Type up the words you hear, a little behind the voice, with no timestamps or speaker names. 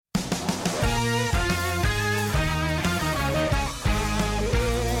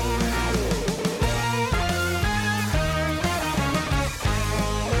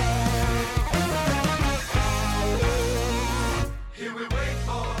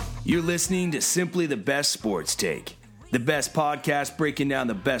You're listening to Simply the Best Sports Take, the best podcast breaking down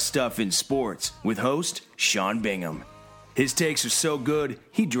the best stuff in sports with host Sean Bingham. His takes are so good,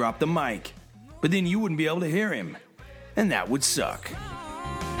 he dropped the mic, but then you wouldn't be able to hear him, and that would suck.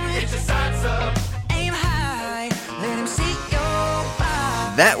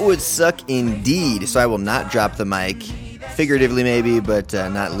 That would suck indeed, so I will not drop the mic. Figuratively maybe, but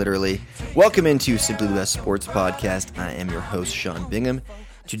not literally. Welcome into Simply the Best Sports Podcast. I am your host, Sean Bingham.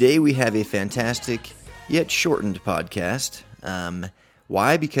 Today we have a fantastic, yet shortened podcast.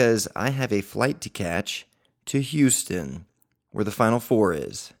 Why? Because I have a flight to catch to Houston, where the Final Four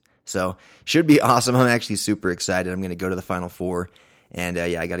is. So, should be awesome. I'm actually super excited. I'm going to go to the Final Four, and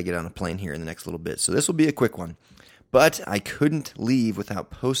I got to get on a plane here in the next little bit. So this will be a quick one. But I couldn't leave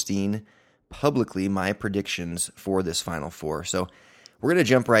without posting publicly my predictions for this Final Four. So we're going to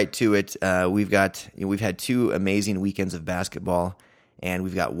jump right to it. We've had two amazing weekends of basketball, and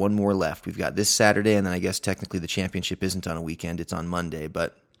we've got one more left. We've got this Saturday, and then I guess technically the championship isn't on a weekend, it's on Monday.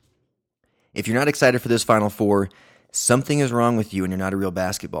 But if you're not excited for this Final Four, something is wrong with you and you're not a real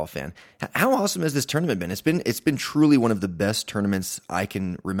basketball fan. How awesome has this tournament been? It's been truly one of the best tournaments I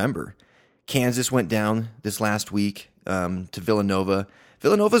can remember. Kansas went down this last week to Villanova.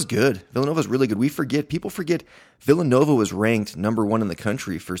 Villanova's good. Villanova's really good. People forget Villanova was ranked number 1 in the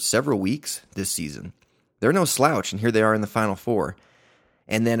country for several weeks this season. They're no slouch, and here they are in the Final Four.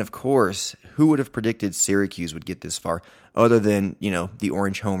 And then, of course, who would have predicted Syracuse would get this far, other than, the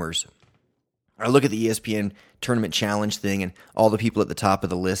Orange Homers? I look at the ESPN Tournament Challenge thing, and all the people at the top of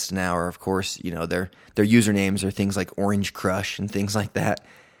the list now are, of course, their usernames are things like Orange Crush and things like that.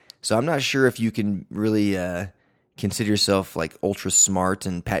 So I'm not sure if you can really consider yourself like ultra smart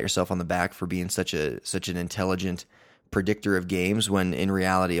and pat yourself on the back for being such an intelligent predictor of games, when in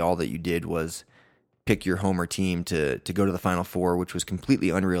reality all that you did was pick your homer team to go to the Final Four, which was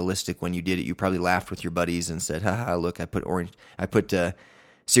completely unrealistic when you did it. You probably laughed with your buddies and said, "Ha look, I put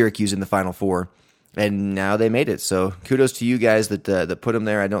Syracuse in the Final Four," and now they made it. So kudos to you guys that put them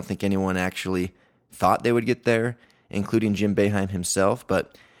there. I don't think anyone actually thought they would get there, including Jim Boeheim himself,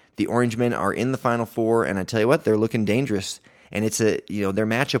 but the Orangemen are in the Final Four, and I tell you what, they're looking dangerous. And it's their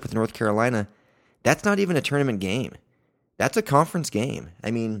matchup with North Carolina, that's not even a tournament game. That's a conference game.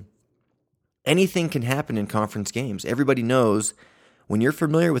 I mean, anything can happen in conference games. Everybody knows when you're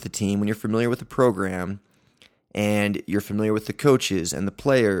familiar with a team, when you're familiar with the program, and you're familiar with the coaches and the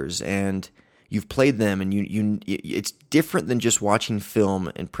players, and you've played them, and it's different than just watching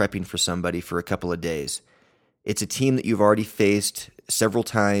film and prepping for somebody for a couple of days. It's a team that you've already faced several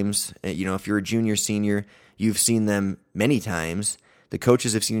times. If you're a junior, senior, you've seen them many times. The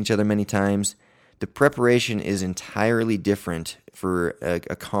coaches have seen each other many times. The preparation is entirely different for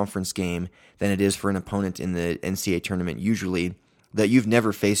a conference game than it is for an opponent in the NCAA tournament, usually, that you've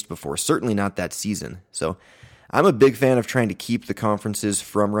never faced before, certainly not that season. So I'm a big fan of trying to keep the conferences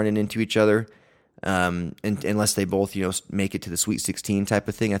from running into each other, unless they both, make it to the Sweet 16 type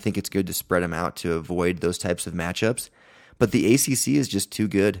of thing. I think it's good to spread them out to avoid those types of matchups. But the ACC is just too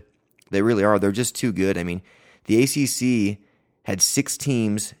good. They really are. They're just too good. I mean, the ACC had 6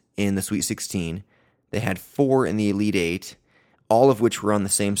 teams in the Sweet 16. They had 4 in the Elite 8, all of which were on the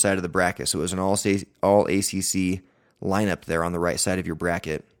same side of the bracket. So it was an all ACC lineup there on the right side of your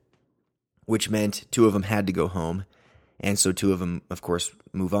bracket, which meant 2 of them had to go home. And so 2 of them, of course,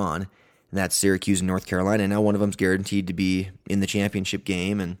 move on. And that's Syracuse and North Carolina. And now one of them's guaranteed to be in the championship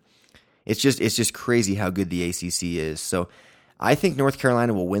game. And it's just crazy how good the ACC is. So I think North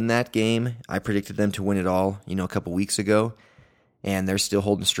Carolina will win that game. I predicted them to win it all, a couple weeks ago. And they're still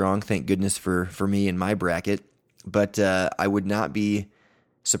holding strong. Thank goodness for me in my bracket. But I would not be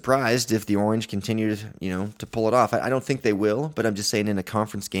surprised if the Orange continue to pull it off. I don't think they will, but I'm just saying in a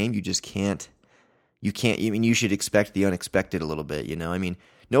conference game, you just can't. You should expect the unexpected a little bit, I mean,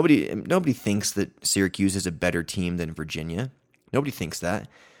 nobody thinks that Syracuse is a better team than Virginia. Nobody thinks that.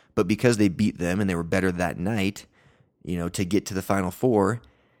 But because they beat them and they were better that night, to get to the Final Four,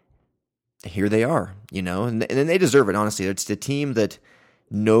 here they are, and they deserve it, honestly. It's the team that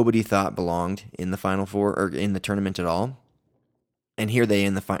nobody thought belonged in the Final Four or in the tournament at all. And here they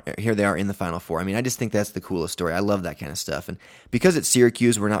are in the Final Four. I mean, I just think that's the coolest story. I love that kind of stuff. And because it's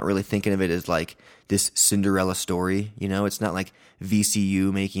Syracuse, we're not really thinking of it as like this Cinderella story. It's not like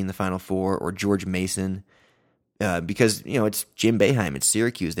VCU making the Final Four or George Mason. Because, it's Jim Boeheim, it's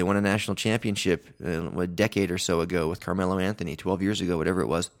Syracuse. They won a national championship a decade or so ago with Carmelo Anthony, 12 years ago, whatever it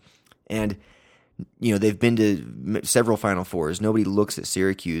was. And, they've been to several Final Fours. Nobody looks at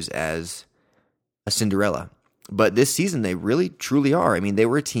Syracuse as a Cinderella. But this season, they really, truly are. I mean, they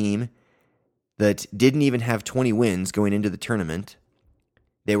were a team that didn't even have 20 wins going into the tournament.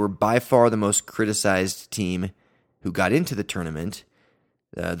 They were by far the most criticized team who got into the tournament.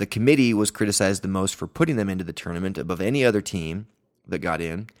 The committee was criticized the most for putting them into the tournament above any other team that got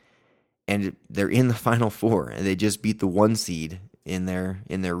in. And they're in the Final Four, and they just beat the 1 seed in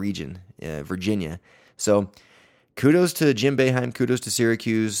their region, Virginia. So kudos to Jim Boeheim, kudos to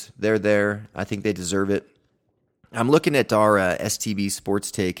Syracuse. They're there. I think they deserve it. I'm looking at our STB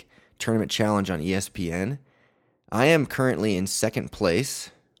Sports Take Tournament Challenge on ESPN. I am currently in second place,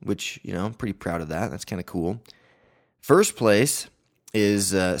 which, I'm pretty proud of that. That's kind of cool. First place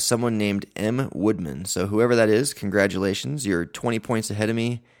is someone named M. Woodman. So whoever that is, congratulations. You're 20 points ahead of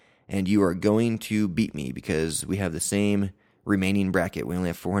me, and you are going to beat me because we have the same remaining bracket. We only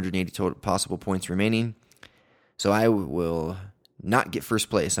have 480 total possible points remaining. So I will not get first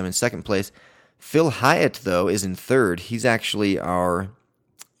place. I'm in second place. Phil Hyatt, though, is in third. He's actually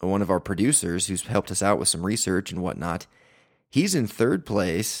one of our producers who's helped us out with some research and whatnot. He's in third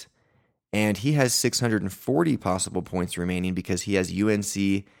place, and he has 640 possible points remaining because he has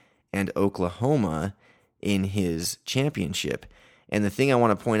UNC and Oklahoma in his championship. And the thing I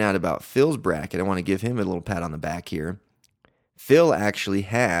want to point out about Phil's bracket, I want to give him a little pat on the back here. Phil actually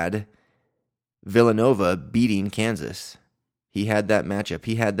had Villanova beating Kansas. He had that matchup.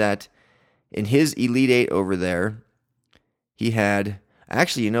 He had that in his Elite Eight over there. He had...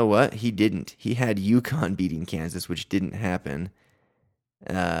 Actually, you know what? He didn't. He had UConn beating Kansas, which didn't happen.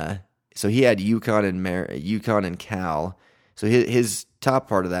 So he had UConn and Cal. So his top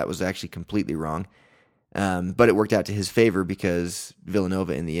part of that was actually completely wrong. But it worked out to his favor because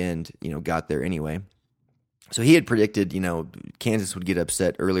Villanova in the end, got there anyway. So he had predicted, Kansas would get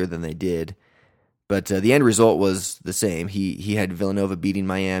upset earlier than they did. But the end result was the same. He had Villanova beating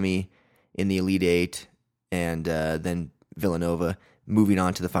Miami in the Elite Eight, and then Villanova moving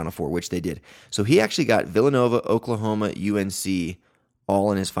on to the Final Four, which they did. So he actually got Villanova, Oklahoma, UNC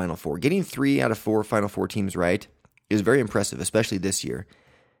all in his Final Four. Getting 3 out of 4 Final Four teams right is very impressive, especially this year.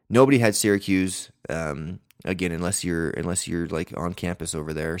 Nobody had Syracuse, again, unless you're like on campus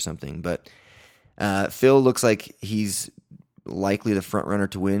over there or something. But Phil looks like he's likely the front runner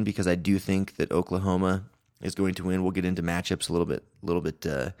to win because I do think that Oklahoma is going to win. We'll get into matchups a little bit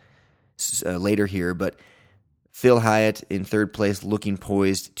later here, but Phil Hyatt in third place, looking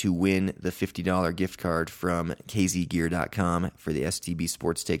poised to win the $50 gift card from kzgear.com for the STB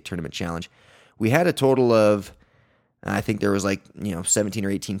Sports Take Tournament Challenge. We had a total of, I think there was 17 or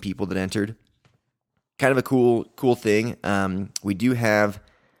 18 people that entered. Kind of a cool thing. We do have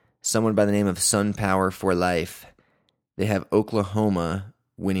someone by the name of Sun Power for Life. They have Oklahoma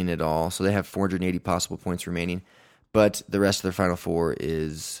winning it all, so they have 480 possible points remaining, but the rest of their Final Four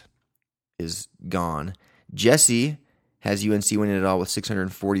is gone. Jesse has UNC winning it all with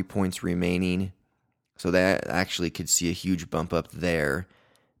 640 points remaining, so that actually could see a huge bump up there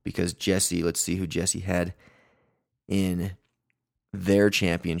because Jesse, let's see who Jesse had in their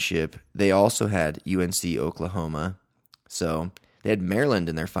championship. They also had UNC Oklahoma, so they had Maryland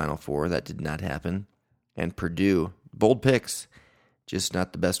in their Final Four. That did not happen, and Purdue. Bold picks, just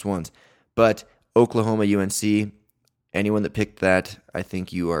not the best ones. But Oklahoma, UNC, anyone that picked that, I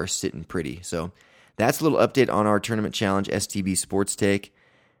think you are sitting pretty. So that's a little update on our tournament challenge, STB Sports Take.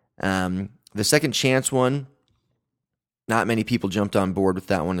 The second chance one, not many people jumped on board with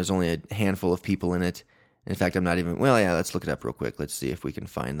that one. There's only a handful of people in it. In fact, I'm not even, let's look it up real quick. Let's see if we can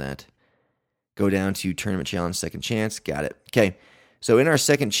find that. Go down to tournament challenge, second chance. Got it. Okay, so in our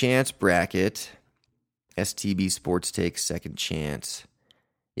second chance bracket, STB Sports Take second chance.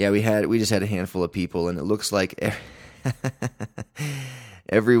 Yeah, we just had a handful of people, and it looks like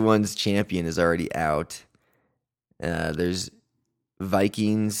everyone's champion is already out. There's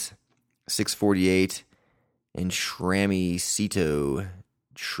Vikings 648 and Shrammy Cito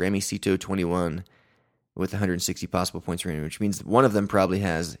 21 with 160 possible points remaining, which means one of them probably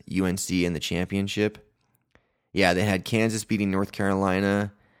has UNC in the championship. Yeah, they had Kansas beating North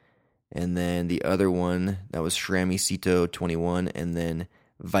Carolina. And then the other one, that was Shrammy Cito 21, and then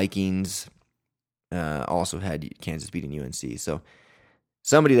Vikings also had Kansas beating UNC. So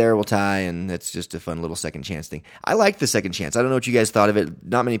somebody there will tie, and that's just a fun little second chance thing. I like the second chance. I don't know what you guys thought of it.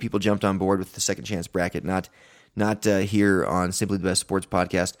 Not many people jumped on board with the second chance bracket, not here on Simply the Best Sports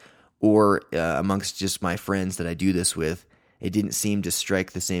Podcast or amongst just my friends that I do this with. It didn't seem to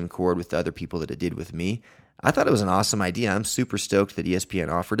strike the same chord with the other people that it did with me. I thought it was an awesome idea. I'm super stoked that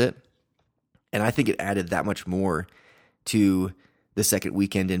ESPN offered it. And I think it added that much more to the second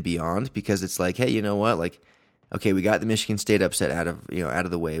weekend and beyond because it's like, hey, you know what? Okay, we got the Michigan State upset out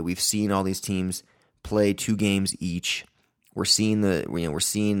of the way. We've seen all these teams play 2 games each. We're seeing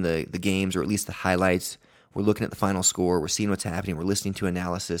the games, or at least the highlights. We're looking at the final score. We're seeing what's happening. We're listening to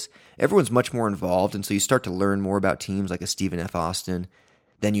analysis. Everyone's much more involved, and so you start to learn more about teams like a Stephen F. Austin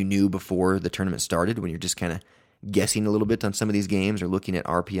than you knew before the tournament started, when you're just kind of guessing a little bit on some of these games or looking at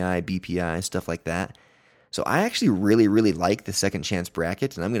RPI, BPI, stuff like that. So I actually really, really like the second chance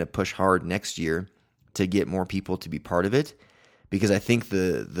bracket, and I'm going to push hard next year to get more people to be part of it, because I think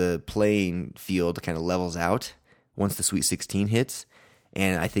the playing field kind of levels out once the Sweet 16 hits,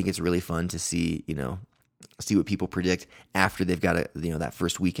 and I think it's really fun to see what people predict after they've got that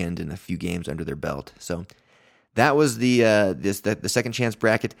first weekend and a few games under their belt. So that was the second chance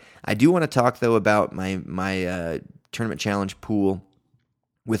bracket. I do want to talk though about my tournament challenge pool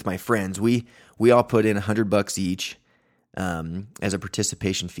with my friends. We all put in $100 each as a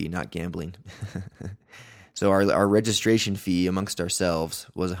participation fee, not gambling. So our registration fee amongst ourselves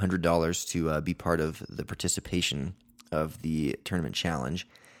was $100 to be part of the participation of the tournament challenge.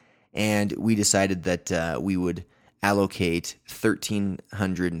 And we decided that we would allocate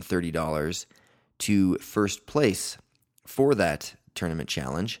 $1,330 to first place for that tournament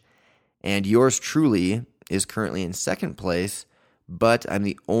challenge. And yours truly is currently in second place, but I'm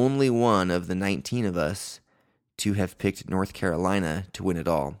the only one of the 19 of us to have picked North Carolina to win it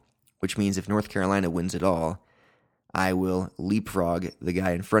all, which means if North Carolina wins it all, I will leapfrog the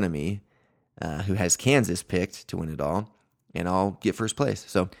guy in front of me who has Kansas picked to win it all, and I'll get first place.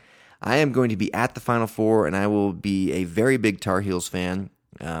 So I am going to be at the Final Four, and I will be a very big Tar Heels fan.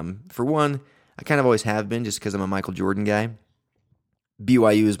 For one, I kind of always have been just because I'm a Michael Jordan guy.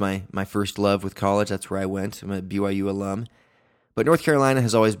 BYU is my first love with college. That's where I went. I'm a BYU alum. But North Carolina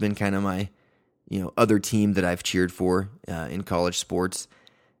has always been kind of my other team that I've cheered for in college sports,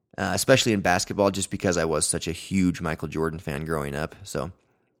 especially in basketball, just because I was such a huge Michael Jordan fan growing up. So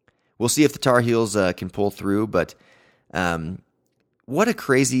we'll see if the Tar Heels can pull through, but what a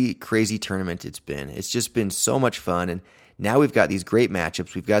crazy, crazy tournament it's been. It's just been so much fun, and now we've got these great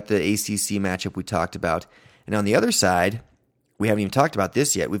matchups. We've got the ACC matchup we talked about, and on the other side, we haven't even talked about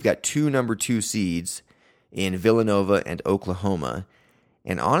this yet. We've got two number 2 seeds in Villanova and Oklahoma,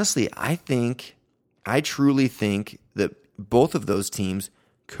 and honestly, I truly think that both of those teams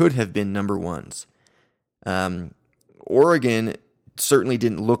could have been number 1s. Oregon certainly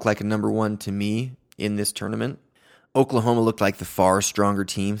didn't look like a number 1 to me in this tournament. Oklahoma looked like the far stronger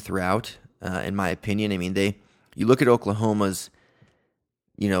team throughout, in my opinion. I mean, you look at Oklahoma's,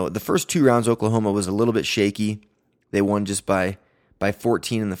 the first 2 rounds, Oklahoma was a little bit shaky. They won just by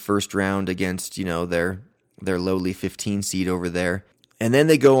 14 in the first round against, their lowly 15 seed over there. And then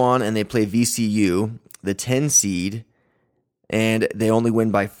they go on and they play VCU, the 10 seed, and they only win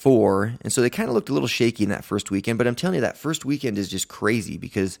by 4. And so they kind of looked a little shaky in that first weekend. But I'm telling you, that first weekend is just crazy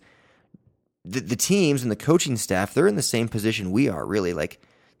because the teams and the coaching staff, they're in the same position we are, really. Like,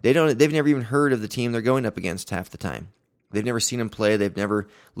 they've never even heard of the team they're going up against half the time. They've never seen them play. They've never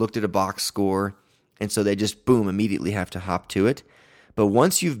looked at a box score. And so they just, boom, immediately have to hop to it. But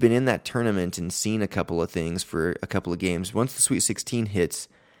once you've been in that tournament and seen a couple of things for a couple of games, once the Sweet 16 hits,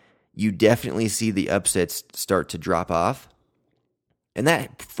 you definitely see the upsets start to drop off. And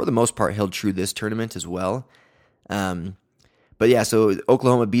that, for the most part, held true this tournament as well. But yeah, so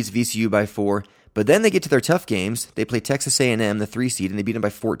Oklahoma beats VCU by 4. But then they get to their tough games. They play Texas A&M, the 3 seed, and they beat them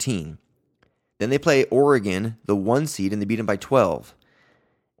by 14. Then they play Oregon, the 1 seed, and they beat them by 12.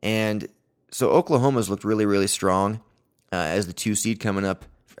 And so Oklahoma's looked really, really strong as the 2 seed coming up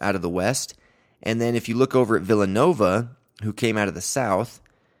out of the West. And then if you look over at Villanova, who came out of the South,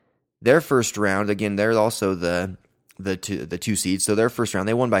 their first round, again, they're also the 2 seed. So their first round,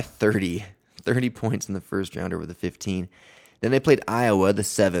 they won by 30 points in the first round over the 15. Then they played Iowa, the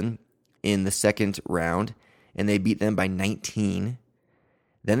 7, in the second round, and they beat them by 19.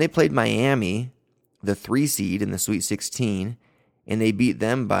 Then they played Miami, the 3 seed in the Sweet 16, and they beat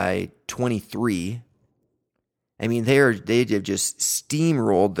them by 23. I mean, they have just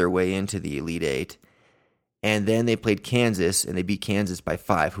steamrolled their way into the Elite 8. And then they played Kansas, and they beat Kansas by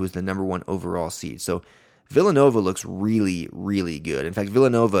 5, who was the number 1 overall seed. So Villanova looks really, really good. In fact,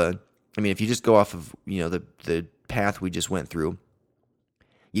 Villanova, I mean, if you just go off of, the path we just went through,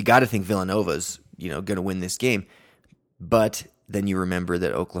 you got to think Villanova's, going to win this game. But then you remember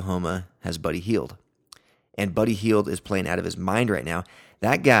that Oklahoma has Buddy Hield. And Buddy Hield is playing out of his mind right now.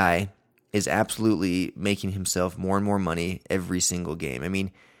 That guy is absolutely making himself more and more money every single game. I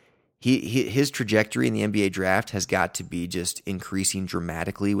mean, his trajectory in the NBA draft has got to be just increasing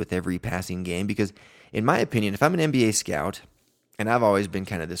dramatically with every passing game because, in my opinion, if I'm an NBA scout, and I've always been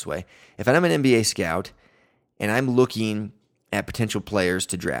kind of this way, if I'm an NBA scout and I'm looking at potential players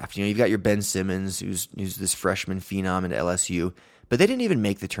to draft, you've got your Ben Simmons, who's this freshman phenom at LSU, but they didn't even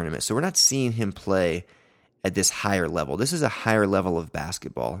make the tournament, so we're not seeing him play at this higher level. This is a higher level of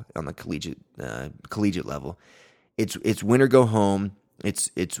basketball on the collegiate level. It's win or go home.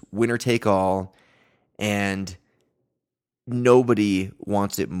 It's winner take all, and nobody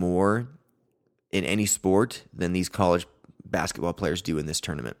wants it more in any sport than these college basketball players do in this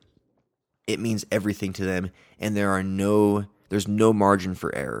tournament. It means everything to them, and there's no margin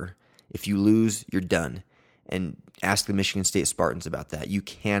for error. If you lose, you're done. And ask the Michigan State Spartans about that. You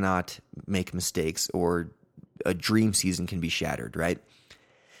cannot make mistakes, or a dream season can be shattered, right?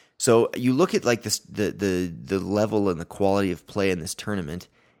 So you look at like this, the level and the quality of play in this tournament,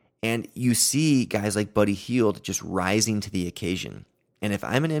 and you see guys like Buddy Hield just rising to the occasion. And if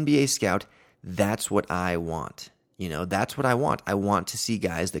I'm an NBA scout, that's what I want. That's what I want. I want to see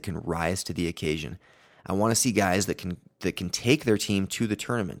guys that can rise to the occasion. I want to see guys that can take their team to the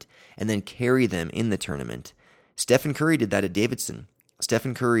tournament and then carry them in the tournament. Stephen Curry did that at Davidson.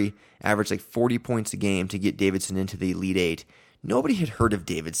 Stephen Curry averaged like 40 points a game to get Davidson into the Elite Eight. Nobody had heard of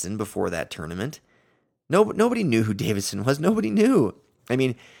Davidson before that tournament. Nobody knew who Davidson was. Nobody knew. I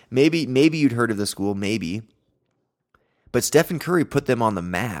mean, maybe you'd heard of the school, maybe. But Stephen Curry put them on the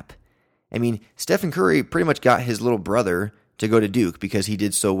map. I mean, Stephen Curry pretty much got his little brother to go to Duke because he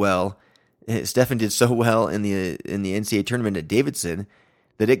did so well. Stephen did so well in the NCAA tournament at Davidson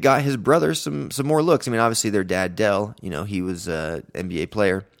that it got his brother some more looks. I mean, obviously their dad, Dell, he was an NBA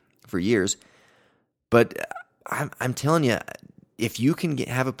player for years. But I'm telling you, if you can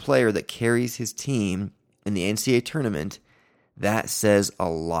have a player that carries his team in the NCAA tournament, that says a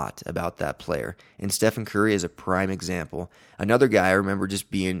lot about that player. And Stephen Curry is a prime example. Another guy I remember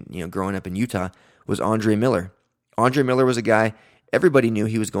just being, growing up in Utah was Andre Miller. Andre Miller was a guy, everybody knew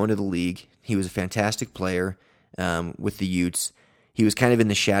he was going to the league. He was a fantastic player with the Utes. He was kind of in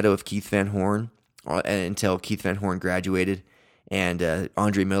the shadow of Keith Van Horn until Keith Van Horn graduated. And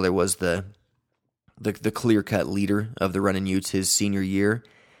Andre Miller was the clear-cut leader of the Runnin' Utes his senior year.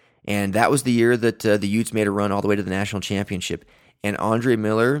 And that was the year that the Utes made a run all the way to the national championship. And Andre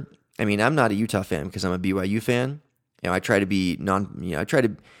Miller, I mean, I'm not a Utah fan because I'm a BYU fan. I try to be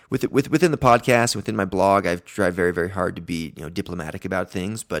within the podcast, within my blog, I've tried very, very hard to be, diplomatic about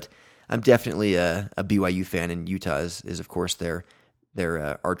things. But I'm definitely a BYU fan, and Utah is of course their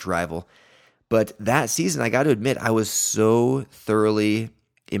arch rival. But that season, I got to admit, I was so thoroughly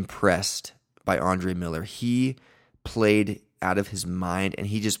impressed by Andre Miller. He played out of his mind, and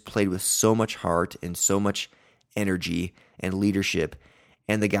he just played with so much heart and so much energy and leadership.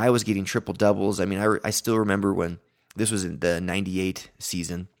 And the guy was getting triple doubles. I mean, I still remember when this was in the 98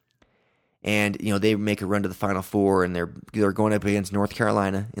 season, and they make a run to the Final Four, and they're going up against North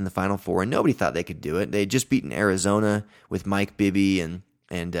Carolina in the Final Four, and nobody thought they could do it. They had just beaten Arizona with Mike Bibby and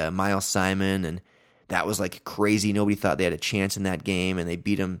Miles Simon, and that was like crazy. Nobody thought they had a chance in that game, and they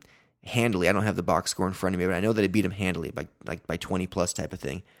beat them handily. I don't have the box score in front of me, but I know that they beat them handily by 20 plus type of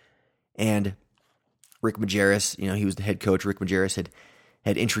thing. And Rick Majerus, he was the head coach. Rick Majerus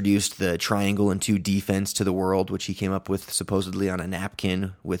had introduced the triangle and two defense to the world, which he came up with supposedly on a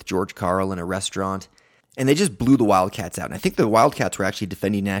napkin with George Karl in a restaurant. And they just blew the Wildcats out. And I think the Wildcats were actually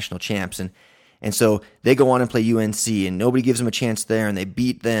defending national champs. And so they go on and play UNC, and nobody gives them a chance there, and they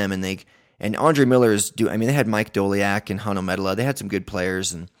beat them. And Andre Miller they had Mike Doliak and Hano Medela. They had some good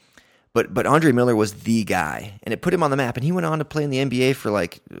players, But Andre Miller was the guy, and it put him on the map, and he went on to play in the NBA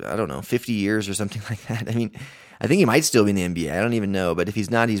for 50 years or something like that. I mean, I think he might still be in the NBA. I don't even know, but if he's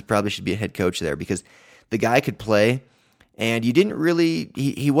not, he probably should be a head coach there because the guy could play, and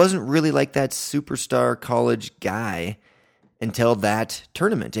he wasn't really like that superstar college guy until that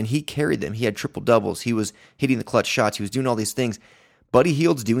tournament, and he carried them. He had triple doubles. He was hitting the clutch shots. He was doing all these things. Buddy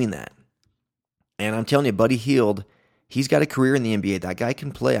Hield's doing that, and I'm telling you, Buddy Hield, he's got a career in the NBA. That guy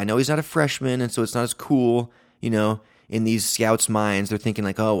can play. I know he's not a freshman, and so it's not as cool, in these scouts' minds. They're thinking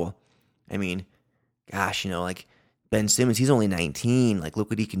like, oh, well, I mean, gosh, like Ben Simmons, he's only 19. Like, look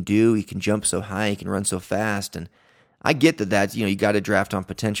what he can do. He can jump so high. He can run so fast. And I get that, you got to draft on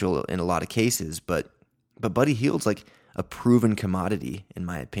potential in a lot of cases, but Buddy Hield's like a proven commodity, in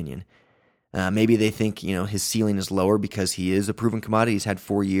my opinion. Maybe they think, his ceiling is lower because he is a proven commodity. He's had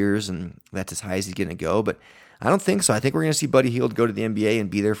 4 years, and that's as high as he's going to go, but I don't think so. I think we're going to see Buddy Hield go to the NBA and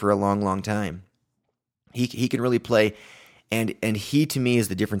be there for a long, long time. He can really play, and he, to me, is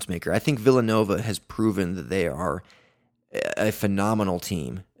the difference maker. I think Villanova has proven that they are a phenomenal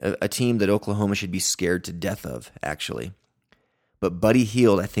team, a team that Oklahoma should be scared to death of, actually. But Buddy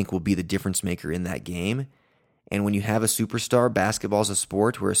Hield, I think, will be the difference maker in that game. And when you have a superstar, basketball's a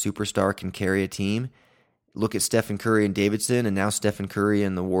sport where a superstar can carry a team. Look at Stephen Curry and Davidson, and now Stephen Curry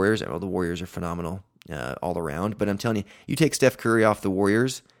and the Warriors. Well, the Warriors are phenomenal all around. But I'm telling you, you take Steph Curry off the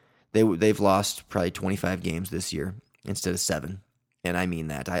Warriors, They've lost probably 25 games this year instead of 7. And I mean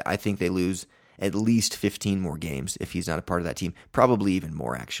that. I think they lose at least 15 more games if he's not a part of that team. Probably even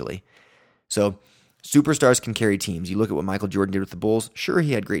more, actually. So superstars can carry teams. You look at what Michael Jordan did with the Bulls. Sure,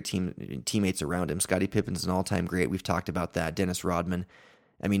 he had great teammates around him. Scottie Pippen's an all-time great. We've talked about that. Dennis Rodman.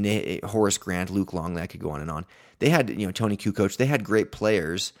 I mean, Horace Grant, Luke Longley, I could go on and on. They had, Tony Kukoc. They had great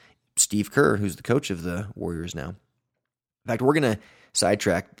players. Steve Kerr, who's the coach of the Warriors now. In fact, we're going to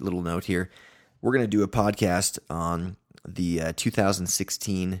sidetrack, little note here. We're going to do a podcast on the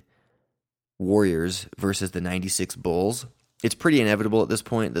 2016 Warriors versus the 96 Bulls. It's pretty inevitable at this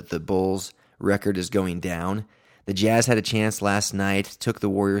point that the Bulls' record is going down. The Jazz had a chance last night, took the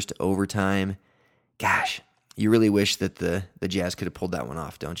Warriors to overtime. Gosh, you really wish that the Jazz could have pulled that one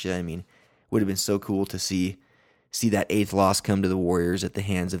off, don't you? I mean, it would have been so cool to see that 8th loss come to the Warriors at the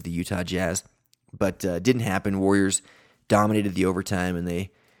hands of the Utah Jazz. But didn't happen. Warriors dominated the overtime, and they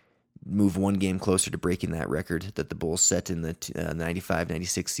move one game closer to breaking that record that the Bulls set in the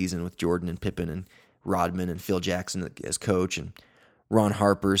 95-96 season with Jordan and Pippen and Rodman and Phil Jackson as coach and Ron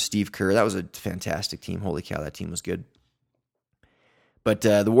Harper, Steve Kerr. That was a fantastic team. Holy cow, that team was good. But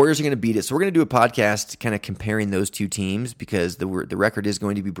the Warriors are going to beat it. So we're going to do a podcast kind of comparing those two teams because the record is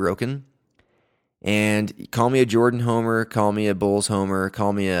going to be broken. And call me a Jordan homer, call me a Bulls homer,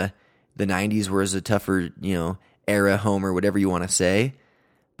 call me the 90s was a tougher, era homer, whatever you want to say.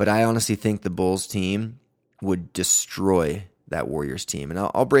 But I honestly think the Bulls team would destroy that Warriors team. And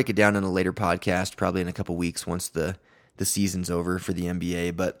I'll break it down in a later podcast, probably in a couple weeks once the season's over for the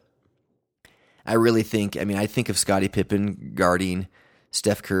NBA. But I really think, I think of Scottie Pippen guarding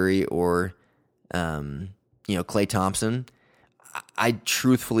Steph Curry or, Klay Thompson. I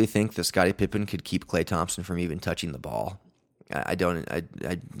truthfully think that Scottie Pippen could keep Klay Thompson from even touching the ball. I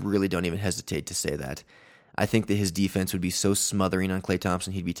really don't even hesitate to say that. I think that his defense would be so smothering on Klay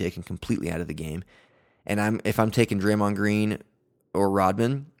Thompson, he'd be taken completely out of the game. And if I'm taking Draymond Green or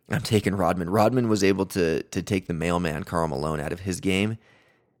Rodman, I'm taking Rodman. Rodman was able to take the mailman Karl Malone out of his game.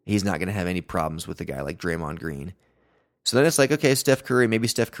 He's not going to have any problems with a guy like Draymond Green. So then it's like, okay, maybe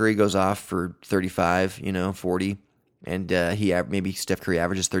Steph Curry goes off for 35, 40, and maybe Steph Curry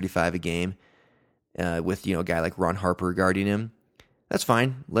averages 35 a game with a guy like Ron Harper guarding him. That's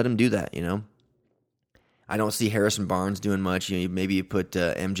fine. Let him do that. I don't see Harrison Barnes doing much. Maybe you put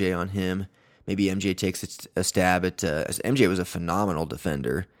MJ on him. Maybe MJ takes a stab at. MJ was a phenomenal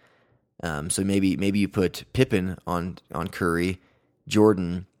defender. So maybe you put Pippen on Curry,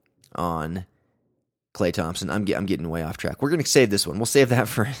 Jordan on Klay Thompson. I'm getting way off track. We're going to save this one. We'll save that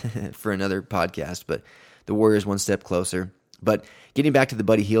for another podcast. But the Warriors one step closer. But getting back to the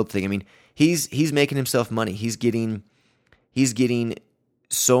Buddy Hield thing, he's making himself money. He's getting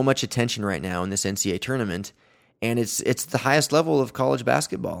so much attention right now in this NCAA tournament, and it's the highest level of college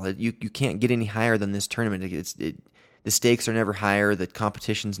basketball. You can't get any higher than this tournament. The stakes are never higher, the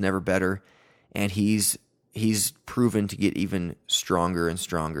competition's never better, and he's proven to get even stronger and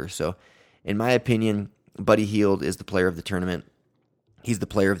stronger. So, in my opinion, Buddy Hield is the player of the tournament. He's the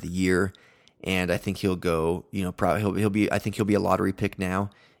player of the year, and I think he'll go. He'll be. I think he'll be a lottery pick now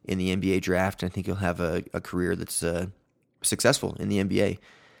in the NBA draft, and I think he'll have a career that's successful in the NBA,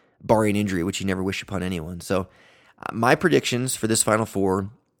 barring injury, which you never wish upon anyone. So my predictions for this Final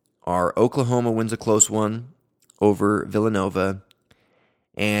Four are Oklahoma wins a close one over Villanova,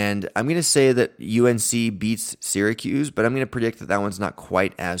 and I'm going to say that UNC beats Syracuse, but I'm going to predict that one's not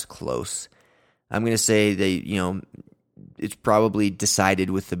quite as close. I'm going to say it's probably decided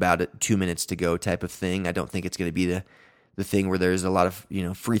with about 2 minutes to go type of thing. I don't think it's going to be the thing where there's a lot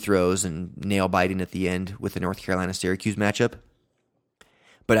of free throws and nail biting at the end with the North Carolina-Syracuse matchup.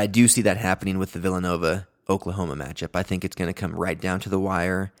 But I do see that happening with the Villanova-Oklahoma matchup. I think it's going to come right down to the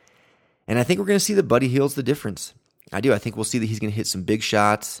wire. And I think we're going to see that Buddy Hield's the difference. I do. I think we'll see that he's going to hit some big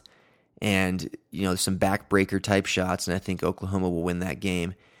shots and some backbreaker type shots, and I think Oklahoma will win that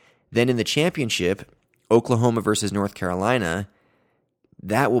game. Then in the championship, Oklahoma versus North Carolina,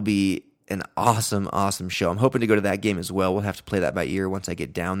 that will be an awesome, awesome show. I'm hoping to go to that game as well. We'll have to play that by ear once I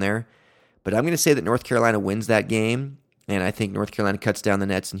get down there. But I'm going to say that North Carolina wins that game, and I think North Carolina cuts down the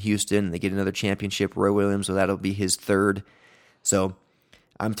Nets in Houston, and they get another championship. Roy Williams, so that'll be his third. So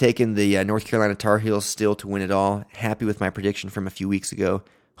I'm taking the North Carolina Tar Heels still to win it all. Happy with my prediction from a few weeks ago,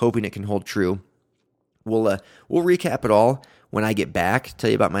 hoping it can hold true. We'll recap it all when I get back, tell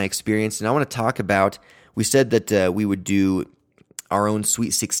you about my experience, and I want to talk about, we said that we would do our own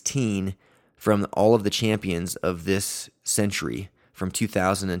Sweet 16 from all of the champions of this century, from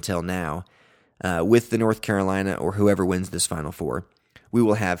 2000 until now, with the North Carolina or whoever wins this Final Four. We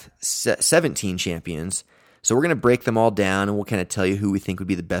will have 17 champions, So we're going to break them all down, and we'll kind of tell you who we think would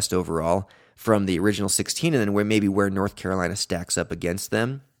be the best overall from the original 16, and then where North Carolina stacks up against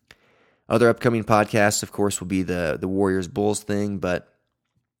them. Other upcoming podcasts, of course, will be the Warriors-Bulls thing, but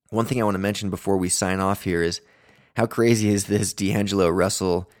one thing I want to mention before we sign off here is how crazy is this D'Angelo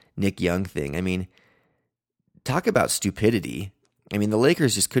Russell-Nick Young thing? I mean, talk about stupidity. I mean, the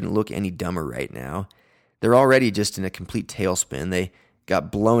Lakers just couldn't look any dumber right now. They're already just in a complete tailspin. They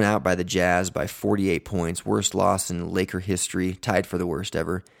got blown out by the Jazz by 48 points, worst loss in Laker history, tied for the worst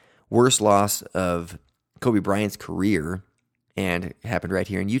ever. Worst loss of Kobe Bryant's career, and it happened right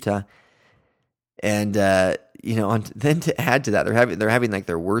here in Utah. And then to add to that, they're having like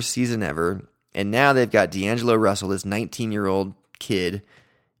their worst season ever. And now they've got D'Angelo Russell, this 19-year-old kid,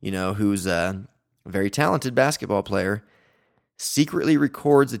 who's a very talented basketball player, secretly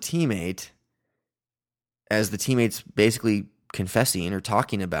records a teammate as the teammate's basically confessing or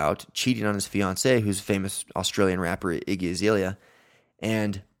talking about cheating on his fiancée, who's a famous Australian rapper Iggy Azalea,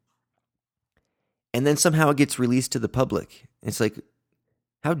 and then somehow it gets released to the public. It's like,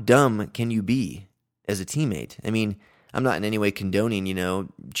 how dumb can you be as a teammate? I mean, I'm not in any way condoning,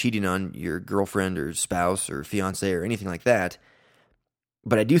 cheating on your girlfriend or spouse or fiancé or anything like that.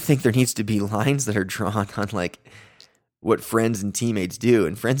 But I do think there needs to be lines that are drawn on like what friends and teammates do.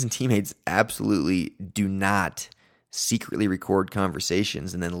 And friends and teammates absolutely do not secretly record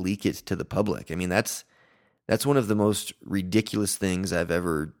conversations and then leak it to the public. I mean, that's one of the most ridiculous things I've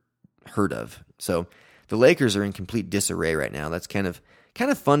ever heard of. So the Lakers are in complete disarray right now. That's kind of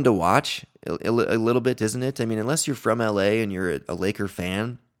fun to watch a little bit, isn't it? I mean, unless you're from LA and you're a Laker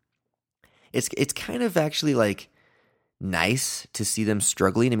fan, it's kind of actually like nice to see them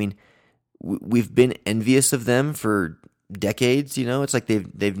struggling. I mean, we've been envious of them for decades. It's like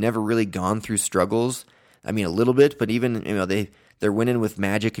they've never really gone through struggles. I mean, a little bit, but even they're winning with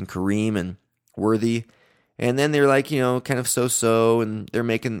Magic and Kareem and Worthy. And then they're like, kind of so-so, and they're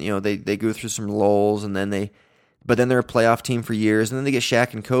making, they go through some lulls, and then they're a playoff team for years, and then they get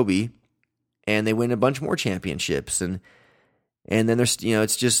Shaq and Kobe, and they win a bunch more championships, and then there's,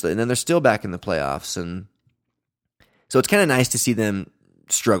 and then they're still back in the playoffs, and so it's kind of nice to see them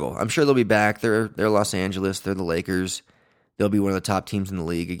struggle. I'm sure they'll be back. They're Los Angeles, they're the Lakers. They'll be one of the top teams in the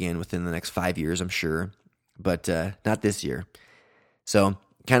league again within the next 5 years, I'm sure, but not this year. So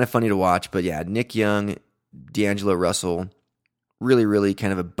kind of funny to watch, but yeah, Nick Young, D'Angelo Russell, really, really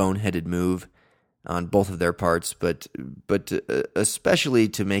kind of a boneheaded move on both of their parts, but especially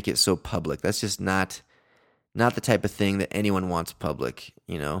to make it so public. That's just not the type of thing that anyone wants public,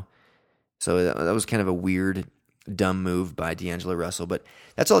 So that was kind of a weird, dumb move by D'Angelo Russell. But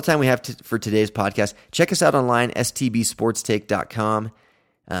that's all the time we have for today's podcast. Check us out online, stbsportstake.com.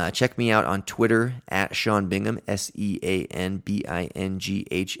 Check me out on Twitter at Sean Bingham,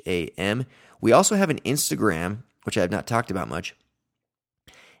 SeanBingham. We also have an Instagram, which I have not talked about much.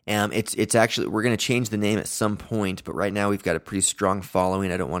 It's actually, we're going to change the name at some point, but right now we've got a pretty strong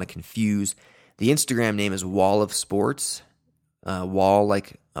following. I don't want to confuse. The Instagram name is Wall of Sports. Wall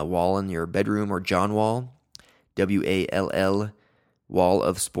like a wall in your bedroom, or John Wall. WALL, Wall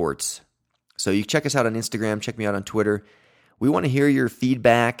of Sports. So you check us out on Instagram, check me out on Twitter. We want to hear your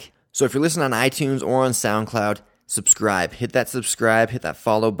feedback. So if you're listening on iTunes or on SoundCloud, subscribe. Hit that subscribe, hit that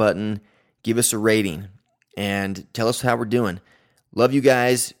follow button, give us a rating, and tell us how we're doing. Love you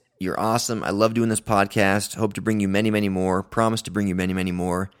guys. You're awesome. I love doing this podcast. Hope to bring you many, many more. Promise to bring you many, many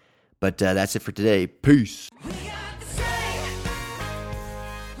more. But that's it for today. Peace.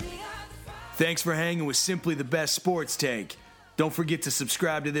 Thanks for hanging with Simply the Best Sports Take. Don't forget to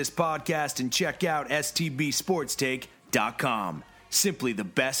subscribe to this podcast and check out stbsportstake.com. Simply the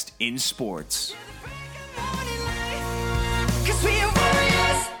best in sports. 'Cause we